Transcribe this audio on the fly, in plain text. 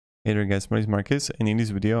Hey there guys, my name is Marcus, and in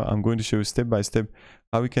this video I'm going to show you step by step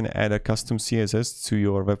how we can add a custom CSS to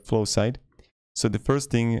your Webflow site. So the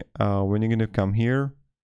first thing, when you're going to come here,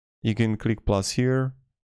 you can click plus here,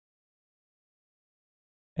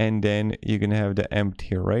 and then you're going to have the empt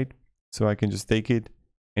here, right? So I can just take it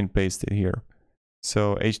and paste it here.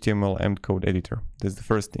 So HTML empt code editor, that's the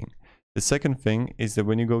first thing. The second thing is that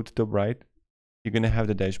when you go to top right, you're going to have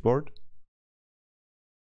the dashboard.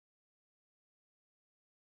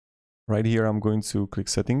 Right here, I'm going to click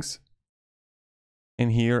settings.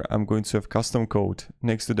 And here, I'm going to have custom code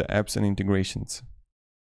next to the apps and integrations.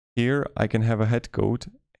 Here, I can have a head code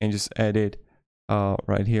and just add it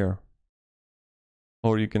right here.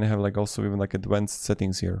 Or you can have like also even like advanced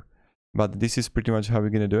settings here. But this is pretty much how we're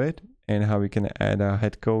going to do it, and how we can add a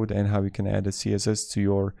head code and how we can add a CSS to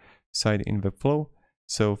your site in Webflow.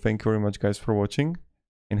 So thank you very much guys for watching,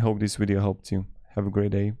 and hope this video helped you. Have a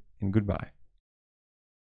great day and goodbye.